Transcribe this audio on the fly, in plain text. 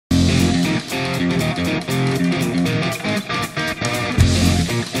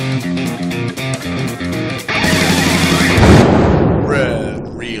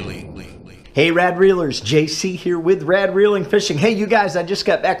Hey Rad Reelers, JC here with Rad Reeling Fishing. Hey you guys, I just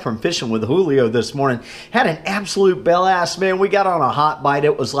got back from fishing with Julio this morning. Had an absolute bell-ass, man. We got on a hot bite.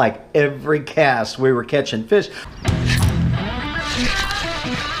 It was like every cast we were catching fish.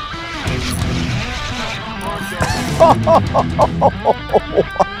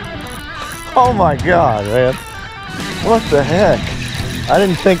 Oh my God, man. What the heck? I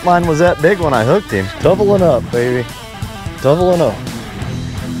didn't think mine was that big when I hooked him. Doubling up, baby. Doubling up.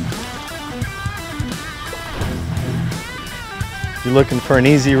 You looking for an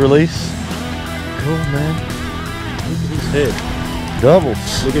easy release? Cool, man. Look at his head.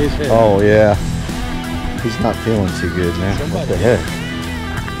 Doubles. Look at his head. Oh, yeah. He's not feeling too good, man. What the heck?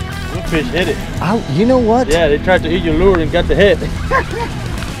 Bluefish hit it. Oh, you know what? Yeah, they tried to eat your lure and got the head.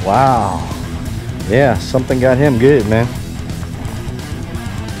 Wow. Yeah, something got him good, man.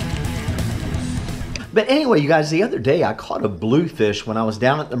 But anyway, you guys, the other day I caught a bluefish when I was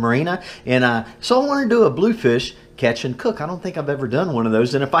down at the marina, and so I wanted to do a bluefish catch and cook. I don't think I've ever done one of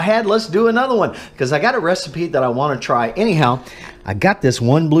those, and if I had, let's do another one, because I got a recipe that I want to try. Anyhow, I got this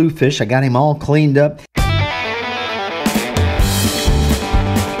one bluefish. I got him all cleaned up.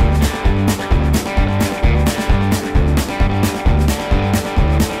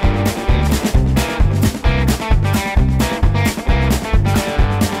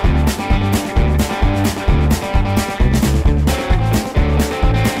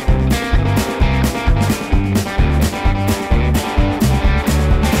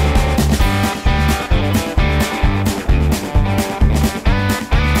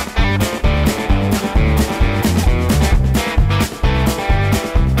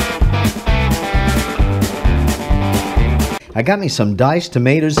 I got me some diced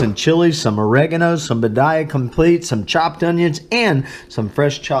tomatoes and chilies, some oregano, some Badaya complete, some chopped onions, and some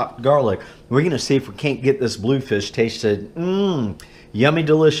fresh chopped garlic. We're going to see if we can't get this bluefish tasted yummy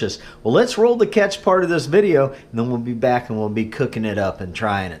delicious. Well, let's roll the catch part of this video, and then we'll be back and we'll be cooking it up and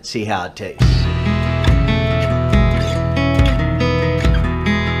trying it, see how it tastes.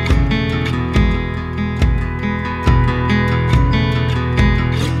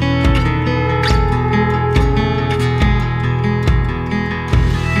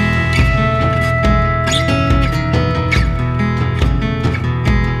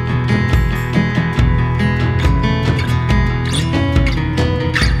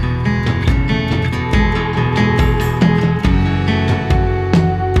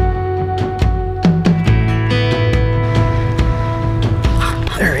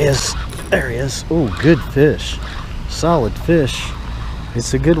 There he is. Oh, good fish. Solid fish.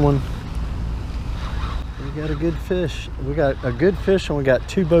 It's a good one. We got a good fish. We got a good fish, and we got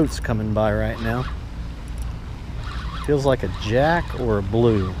two boats coming by right now. Feels like a jack or a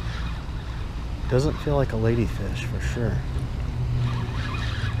blue. Doesn't feel like a ladyfish for sure.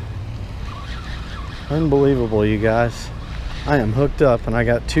 Unbelievable, you guys. I am hooked up, and I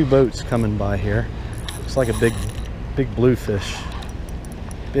got two boats coming by here. Looks like a big bluefish.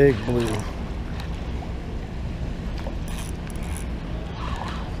 Big blue.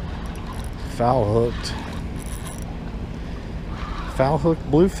 Foul hooked. Foul hooked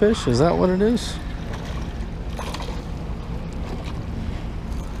bluefish, is that what it is?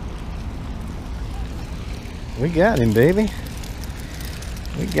 We got him, baby.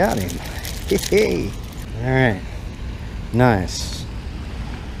 We got him. Hey. All right. Nice.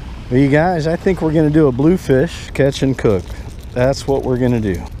 Well, you guys, I think we're going to do a bluefish catch and cook. That's what we're gonna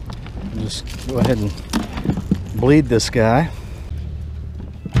do. Just go ahead and bleed this guy.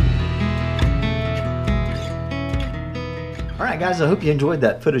 All right, guys, I hope you enjoyed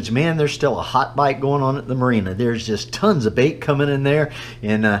that footage. Man, there's still a hot bite going on at the marina. There's just tons of bait coming in there.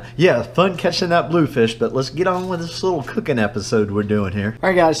 And yeah, fun catching that bluefish, but let's get on with this little cooking episode we're doing here. All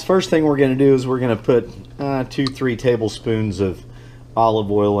right, guys, first thing we're gonna do is we're gonna put 2-3 tablespoons of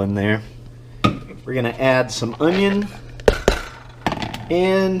olive oil in there. We're gonna add some onion,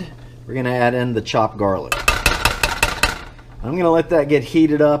 and we're going to add in the chopped garlic. I'm going to let that get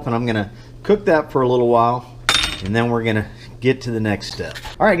heated up, and I'm going to cook that for a little while, and then we're going to get to the next step.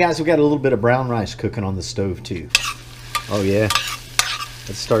 All right, guys, we got a little bit of brown rice cooking on the stove too. Oh yeah,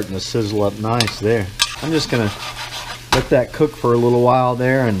 it's starting to sizzle up nice there. I'm just going to let that cook for a little while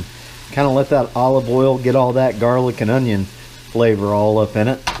there and kind of let that olive oil get all that garlic and onion flavor all up in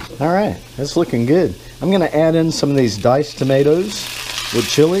it. All right, that's looking good. I'm going to add in some of these diced tomatoes with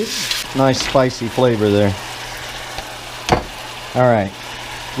chilies. Nice spicy flavor there. All right,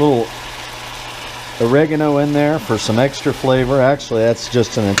 little oregano in there for some extra flavor. Actually, that's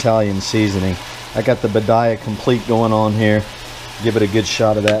just an Italian seasoning. I got the Badiah Complete going on here. Give it a good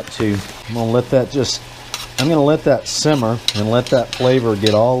shot of that too. I'm gonna let that simmer and let that flavor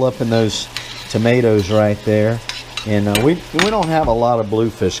get all up in those tomatoes right there. And we don't have a lot of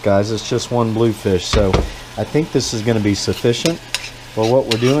bluefish, guys. It's just one bluefish, so I think this is going to be sufficient for what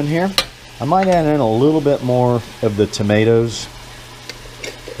we're doing here. I might add in a little bit more of the tomatoes.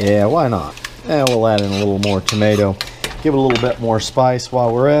 Yeah, why not? Yeah, we'll add in a little more tomato. Give it a little bit more spice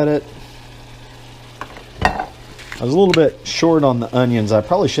while we're at it. I was a little bit short on the onions. I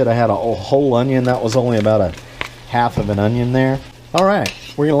probably should have had a whole onion. That was only about a half of an onion there. All right,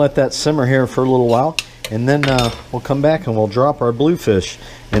 we're gonna let that simmer here for a little while, and then we'll come back and we'll drop our bluefish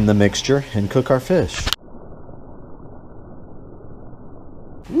in the mixture and cook our fish.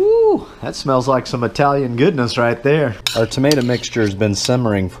 Woo, that smells like some Italian goodness right there. Our tomato mixture has been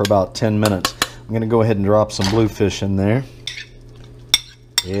simmering for about 10 minutes. I'm gonna go ahead and drop some bluefish in there.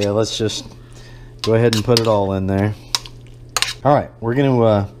 Yeah, let's just go ahead and put it all in there. All right, we're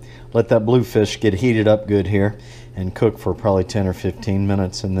gonna let that bluefish get heated up good here and cook for probably 10 or 15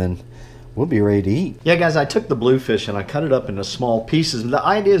 minutes, and then we'll be ready to eat. Yeah, guys, I took the bluefish and I cut it up into small pieces. The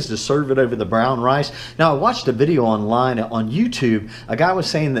idea is to serve it over the brown rice. Now, I watched a video online on YouTube. A guy was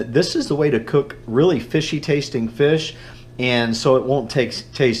saying that this is the way to cook really fishy tasting fish, and so it won't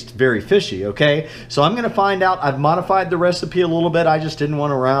taste very fishy, okay? So I'm gonna find out. I've modified the recipe a little bit. I just didn't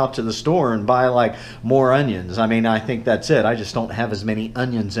want to run out to the store and buy like more onions. I mean, I think that's it. I just don't have as many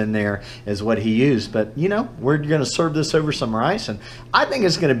onions in there as what he used. But you know, we're gonna serve this over some rice, and I think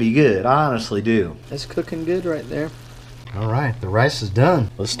it's gonna be good. I honestly do. It's cooking good right there. All right, the rice is done.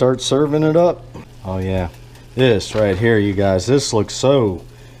 Let's start serving it up. Oh yeah, this right here, you guys, this looks so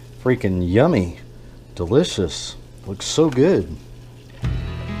freaking yummy, delicious. Looks so good.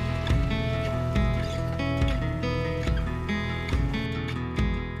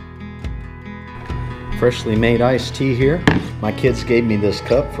 Freshly made iced tea here. My kids gave me this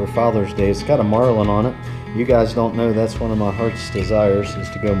cup for Father's Day. It's got a marlin on it. You guys don't know that's one of my heart's desires, is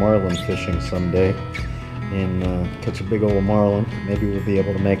to go marlin fishing someday and catch a big old marlin. Maybe we'll be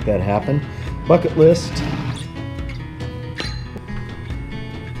able to make that happen. Bucket list.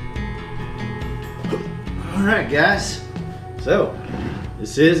 All right, guys, so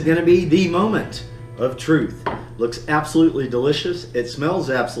this is gonna be the moment of truth. Looks absolutely delicious. It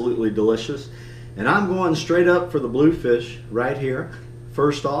smells absolutely delicious. And I'm going straight up for the bluefish right here.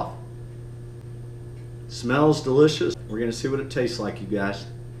 First off, smells delicious. We're gonna see what it tastes like, you guys.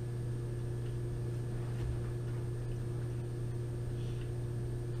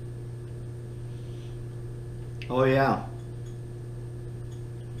 Oh yeah.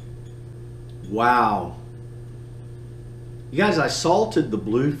 Wow. You guys, I salted the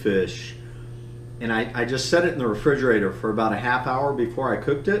bluefish and I just set it in the refrigerator for about a half hour before I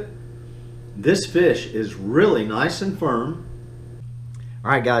cooked it. This fish is really nice and firm.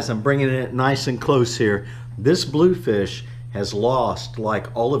 All right, guys, I'm bringing it nice and close here. This bluefish has lost like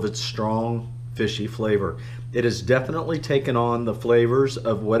all of its strong fishy flavor. It has definitely taken on the flavors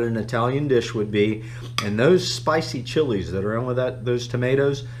of what an Italian dish would be, and those spicy chilies that are in with those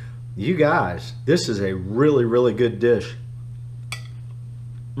tomatoes, you guys, this is a really, really good dish.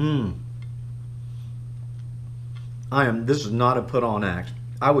 This is not a put on act.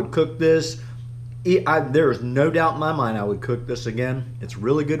 I would cook this. There is no doubt in my mind I would cook this again. It's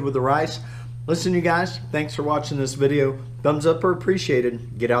really good with the rice. Listen, you guys, thanks for watching this video. Thumbs up are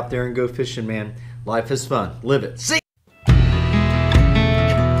appreciated. Get out there and go fishing, man. Life is fun. Live it. See ya.